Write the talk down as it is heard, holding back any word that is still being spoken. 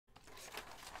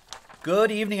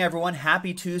Good evening, everyone.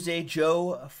 Happy Tuesday.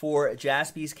 Joe for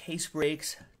Jaspy's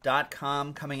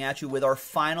CaseBreaks.com coming at you with our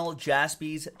final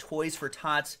Jaspy's Toys for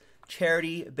Tots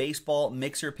Charity Baseball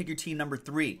Mixer. Pick your team number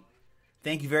 3.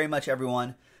 Thank you very much,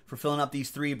 everyone, for filling up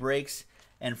these 3 breaks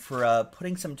and for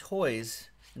putting some toys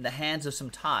in the hands of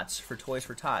some tots for Toys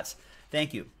for Tots.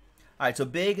 Thank you. All right, so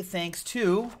big thanks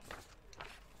to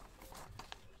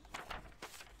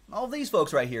all these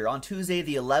folks right here on Tuesday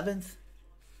the 11th.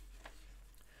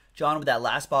 John with that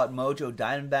last spot mojo,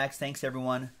 Diamondbacks. Thanks,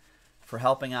 everyone, for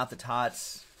helping out the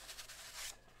tots.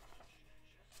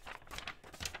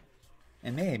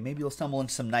 And maybe you'll stumble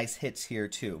into some nice hits here,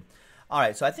 too. All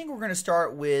right, so I think we're going to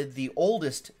start with the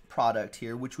oldest product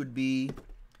here, which would be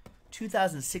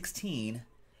 2016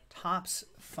 Topps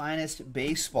Finest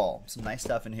Baseball. Some nice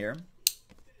stuff in here.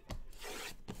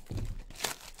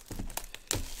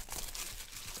 That's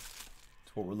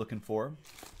what we're looking for.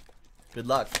 Good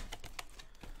luck.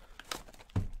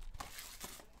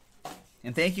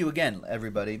 And thank you again,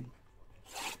 everybody,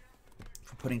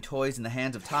 for putting toys in the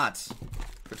hands of tots,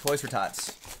 for Toys for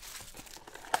Tots.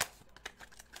 I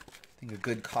think a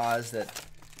good cause that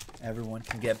everyone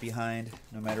can get behind,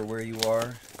 no matter where you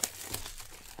are.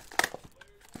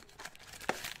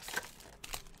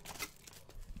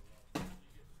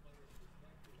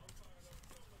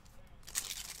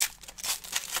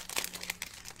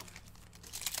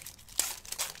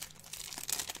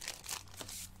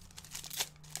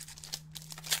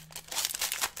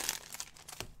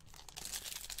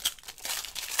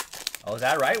 Oh, is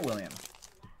that right, William?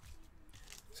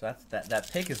 So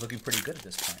that pick is looking pretty good at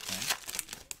this point, right?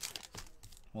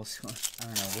 We'll see. I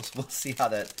don't know. We'll see how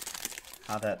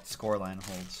that score line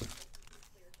holds.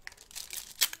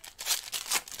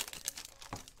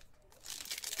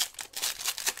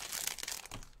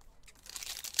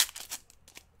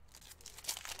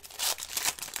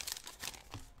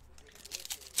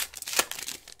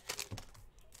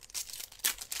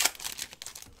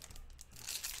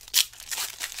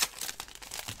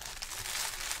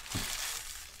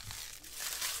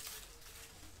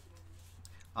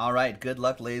 All right, good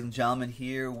luck, ladies and gentlemen.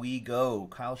 Here we go.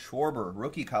 Kyle Schwarber,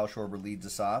 rookie Kyle Schwarber leads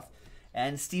us off.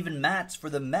 And Steven Matz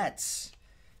for the Mets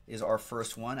is our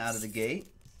first one out of the gate.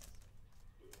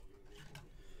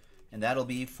 And that'll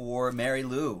be for Mary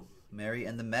Lou. Mary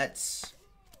and the Mets.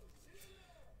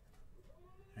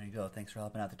 There you go. Thanks for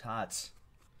helping out the tots,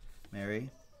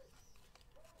 Mary.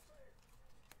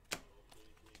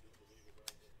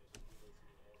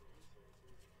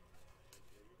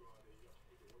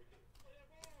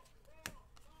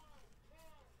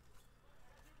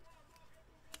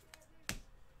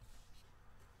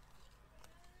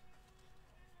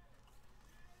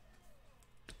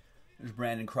 There's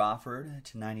Brandon Crawford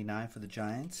to 99 for the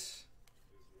Giants.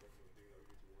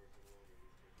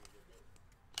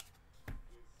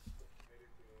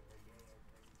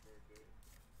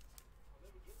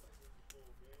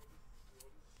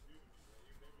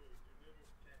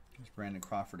 There's Brandon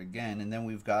Crawford again. And then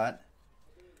we've got,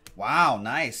 wow,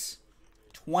 nice.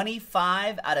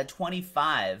 25 out of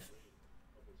 25.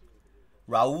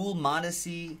 Raul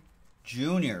Mondesi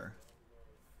Jr.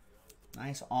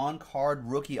 Nice on-card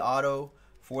rookie auto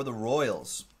for the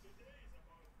Royals.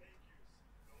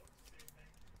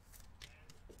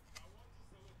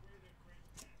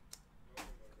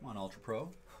 Come on, Ultra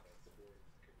Pro.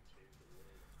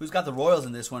 Who's got the Royals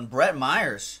in this one? Brett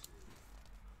Myers.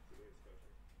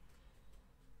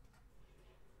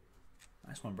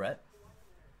 Nice one, Brett.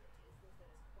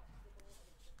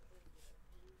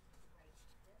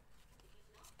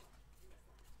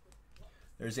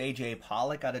 There's A.J.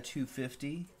 Pollock out of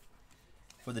 250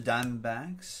 for the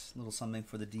Diamondbacks. A little something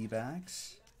for the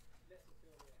D-backs.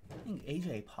 I think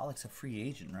A.J. Pollock's a free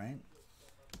agent, right?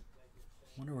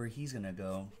 Wonder where he's going to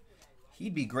go.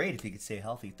 He'd be great if he could stay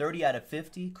healthy. 30 out of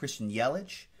 50, Christian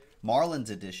Yelich. Marlins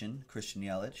edition, Christian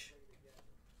Yelich.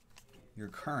 Your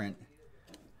current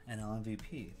NL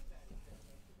MVP.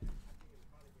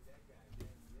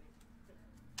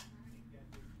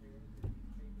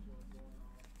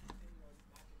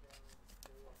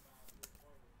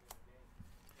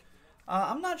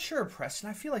 I'm not sure, Preston.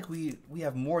 I feel like we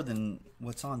have more than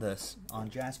what's on this on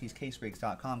Jaspy's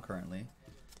CaseBreaks.com currently.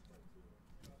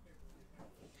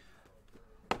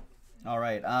 All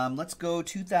right, let's go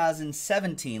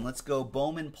 2017. Let's go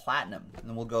Bowman Platinum, and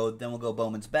then we'll go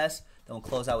Bowman's Best. Then we'll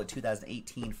close out with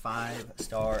 2018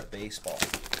 5-Star Baseball.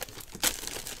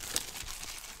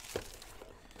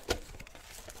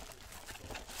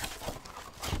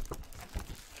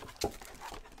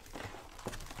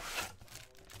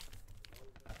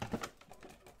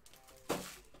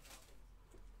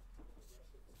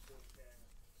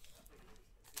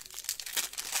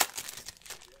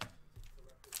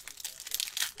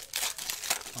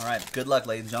 All right, good luck,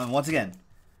 ladies and gentlemen. Once again,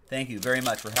 thank you very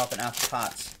much for helping out the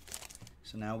Tots.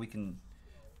 So now we can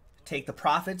take the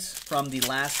profits from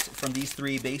these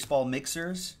 3 baseball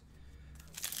mixers.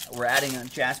 We're adding,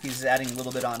 Jaspy's is adding a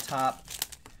little bit on top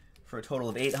for a total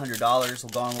of $800. We'll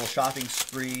go on a little shopping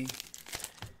spree.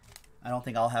 I don't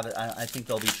think I'll have it. I think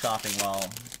they'll be shopping while,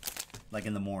 like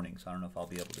in the morning, so I don't know if I'll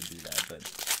be able to do that. But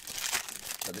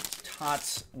the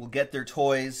Tots will get their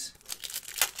toys.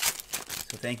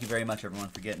 So thank you very much, everyone,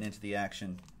 for getting into the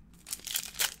action.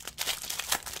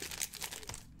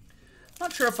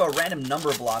 Not sure if a random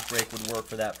number block break would work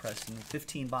for that, Preston.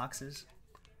 15 boxes.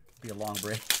 Be a long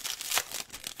break.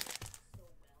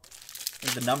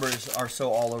 And the numbers are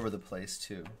so all over the place,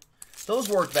 too. Those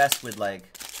work best with,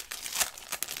 like,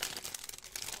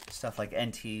 stuff like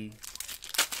NT,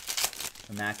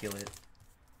 Immaculate,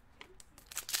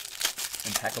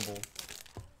 Impeccable.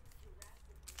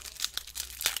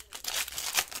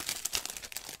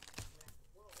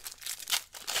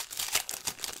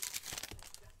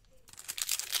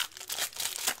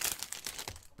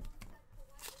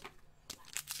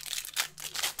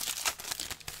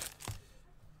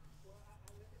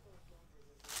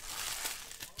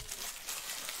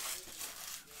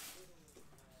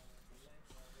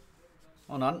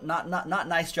 Well, not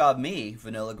nice job me,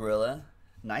 Vanilla Gorilla.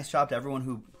 Nice job to everyone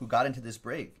who got into this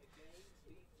break.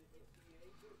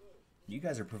 You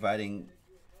guys are providing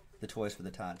the toys for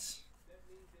the Tots.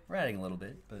 We're adding a little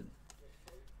bit, but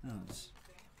no,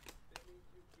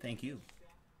 thank you.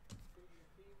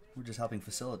 We're just helping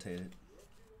facilitate it.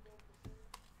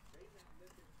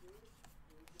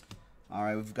 All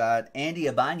right, we've got Andy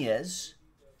Ibanez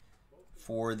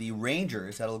for the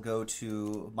Rangers. That'll go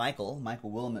to Michael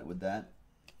Willamette with that.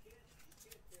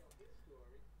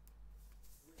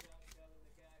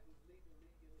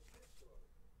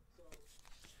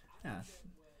 Yeah,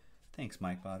 thanks,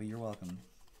 Mike Bobby. You're welcome.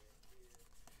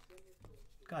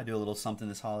 Gotta do a little something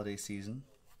this holiday season.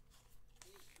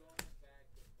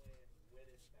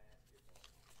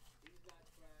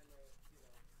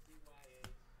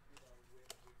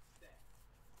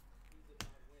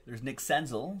 There's Nick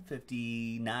Senzel,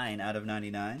 59 out of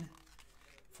 99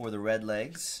 for the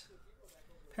Redlegs.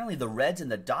 Apparently the Reds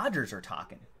and the Dodgers are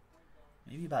talking.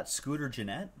 Maybe about Scooter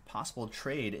Gennett. Possible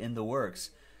trade in the works.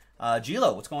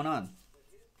 Gilo, what's going on?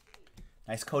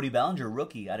 Nice Cody Bellinger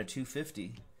rookie out of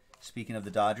 250. Speaking of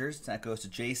the Dodgers, that goes to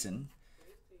Jason.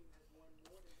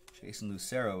 Jason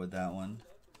Lucero with that one.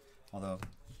 Although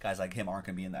guys like him aren't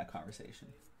going to be in that conversation.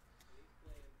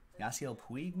 Yasiel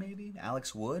Puig, maybe?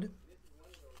 Alex Wood?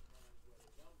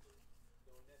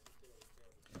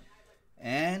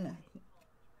 And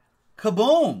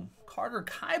kaboom! Carter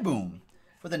Kieboom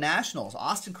for the Nationals.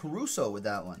 Austin Caruso with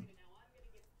that one.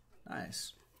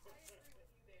 Nice.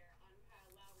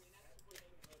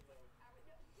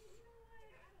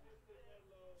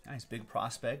 Nice, big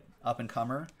prospect,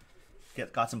 up-and-comer.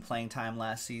 Got some playing time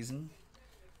last season.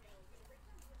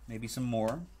 Maybe some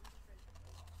more.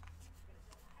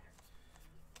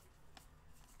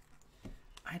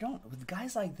 With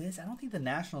guys like this, I don't think the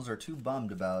Nationals are too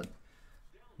bummed about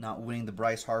not winning the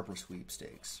Bryce Harper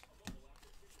sweepstakes.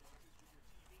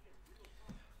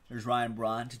 There's Ryan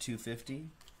Braun to 250.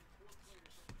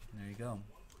 There you go.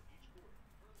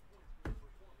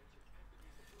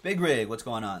 Big Rig, what's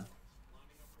going on?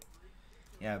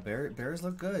 Yeah, Bears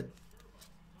look good.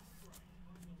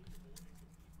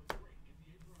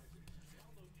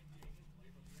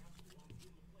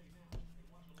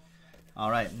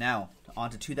 All right, now on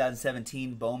to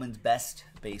 2017 Bowman's Best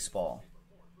Baseball.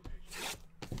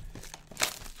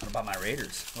 What about my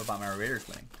Raiders? What about my Raiders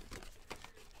winning?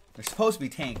 They're supposed to be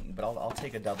tanking, but I'll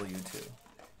take a W too.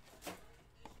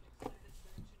 As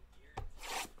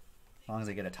long as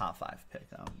I get a top 5 pick,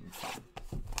 that'll be fine.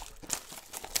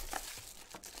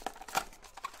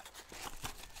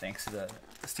 Thanks to the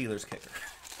Steelers kicker.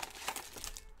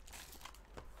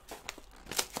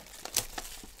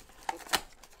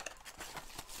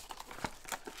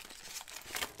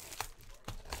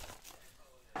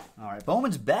 All right,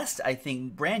 Bowman's Best, I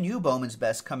think, brand new Bowman's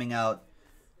Best coming out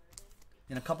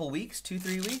in a couple weeks,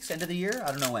 2-3 weeks, end of the year.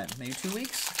 I don't know when, maybe 2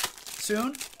 weeks,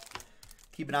 soon.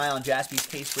 Keep an eye on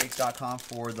JaspysCaseBreaks.com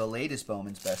for the latest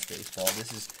Bowman's Best Baseball.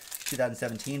 This is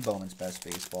 2017 Bowman's Best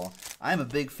Baseball. I'm a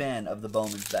big fan of the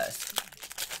Bowman's Best.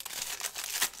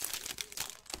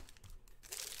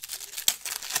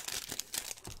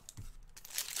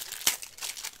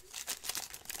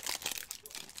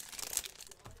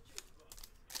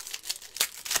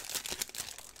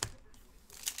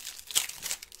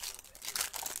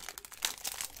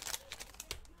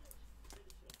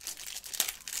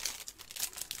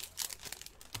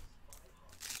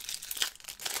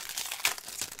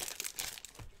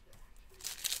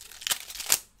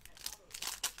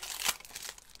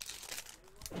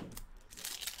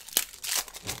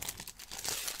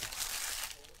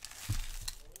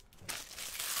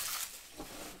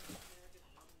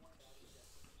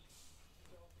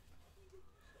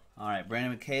 right,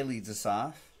 Brandon McKay leads us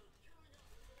off.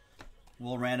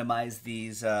 We'll randomize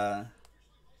these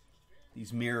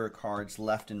mirror cards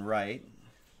left and right.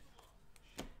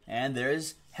 And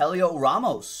there's Helio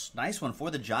Ramos. Nice one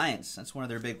for the Giants. That's one of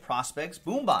their big prospects.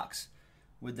 Boombox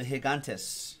with the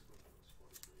Gigantes.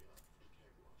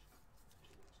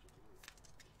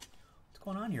 What's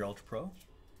going on here, Ultra Pro?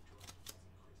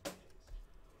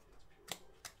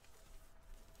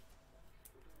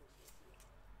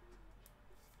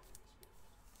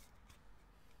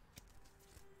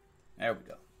 There we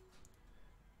go.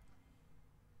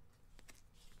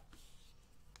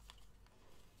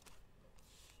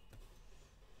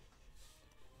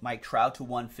 Mike Trout to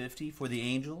 150 for the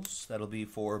Angels. That'll be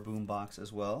for Boombox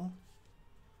as well.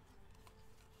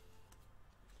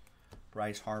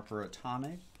 Bryce Harper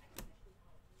Atomic.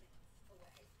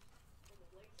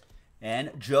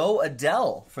 And Joe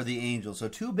Adell for the Angels. So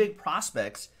two big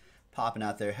prospects popping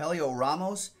out there. Helio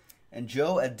Ramos and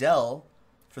Joe Adell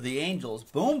for the Angels.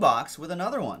 Boombox with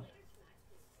another one.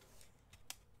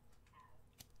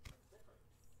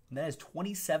 And that is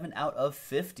 27 out of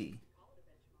 50.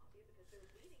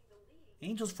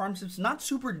 Angels farm system's not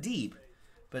super deep,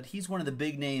 but he's one of the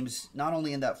big names, not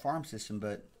only in that farm system,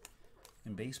 but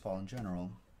in baseball in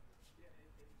general.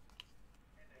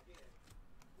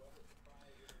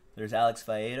 There's Alex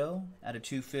Faedo at a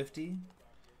 250.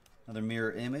 Another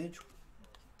mirror image.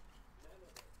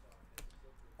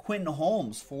 Quentin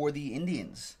Holmes for the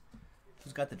Indians.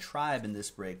 Who's got the Tribe in this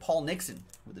break? Paul Nixon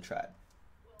with the Tribe.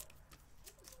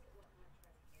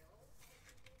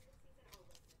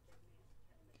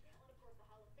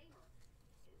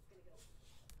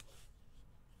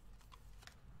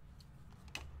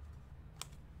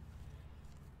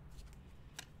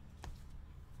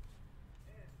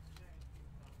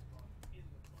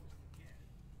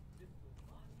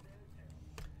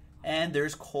 And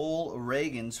there's Cole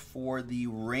Reagans for the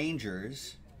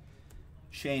Rangers.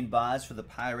 Shane Baz for the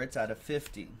Pirates out of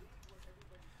 50.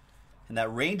 And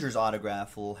that Rangers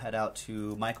autograph will head out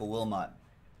to Michael Wilmot.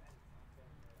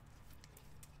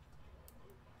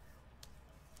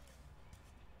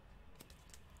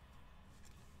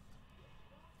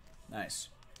 Nice.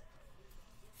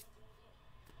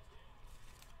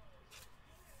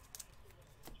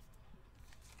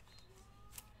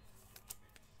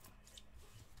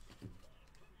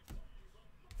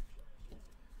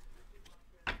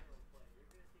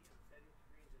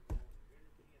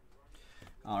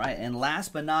 All right, and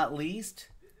last but not least,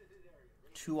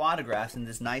 two autographs in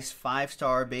this nice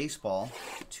 5-star baseball,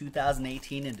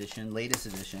 2018 edition, latest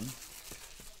edition.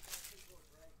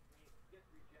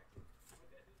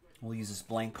 We'll use this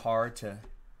blank card to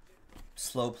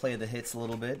slow play the hits a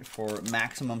little bit for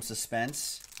maximum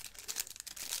suspense.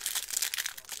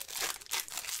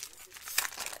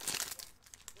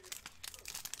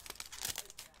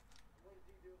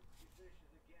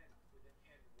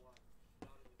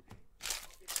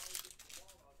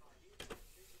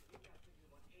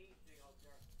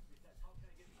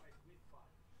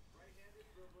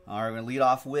 All right, we're going to lead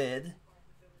off with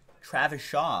Travis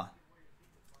Shaw.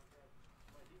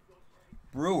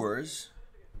 Brewers.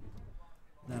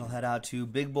 That'll head out to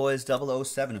Big Boys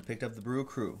 007 who picked up the Brew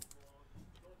Crew.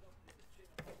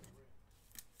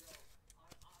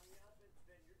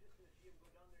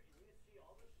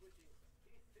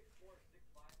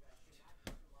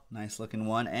 Nice looking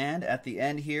one. And at the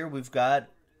end here, we've got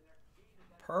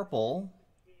purple.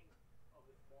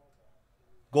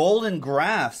 Golden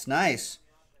Graphs. Nice.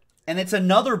 And it's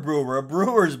another Brewer, a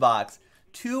Brewers box.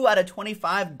 2 out of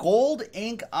 25. Gold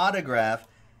ink autograph.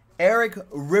 Eric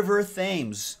River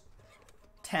Thames.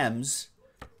 And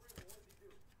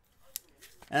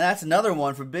that's another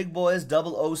one for Big Boys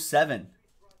 007.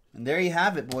 And there you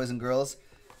have it, boys and girls.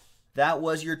 That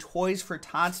was your Toys for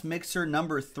Tots mixer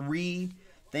number 3.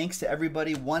 Thanks to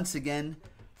everybody once again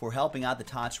for helping out the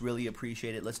Tots. Really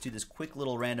appreciate it. Let's do this quick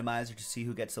little randomizer to see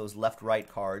who gets those left-right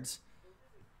cards.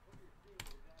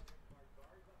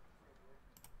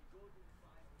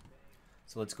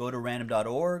 So let's go to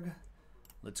random.org.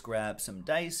 Let's grab some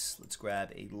dice. Let's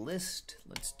grab a list.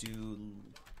 Let's do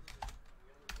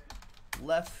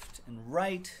left and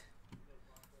right.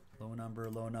 Low number,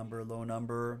 low number, low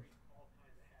number.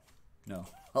 No,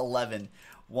 11.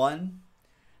 1,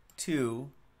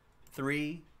 2,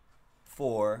 3,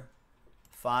 4,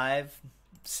 5,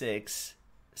 6,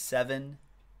 7,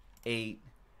 8,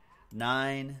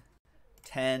 9,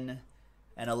 10,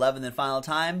 and 11. Then final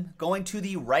time, going to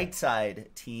the right side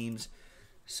teams.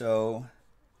 So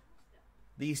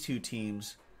these two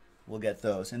teams will get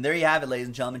those. And there you have it, ladies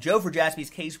and gentlemen. Joe for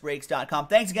JaspysCaseBreaks.com.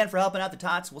 Thanks again for helping out the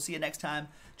Tots. We'll see you next time.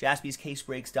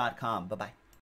 JaspysCaseBreaks.com. Bye-bye.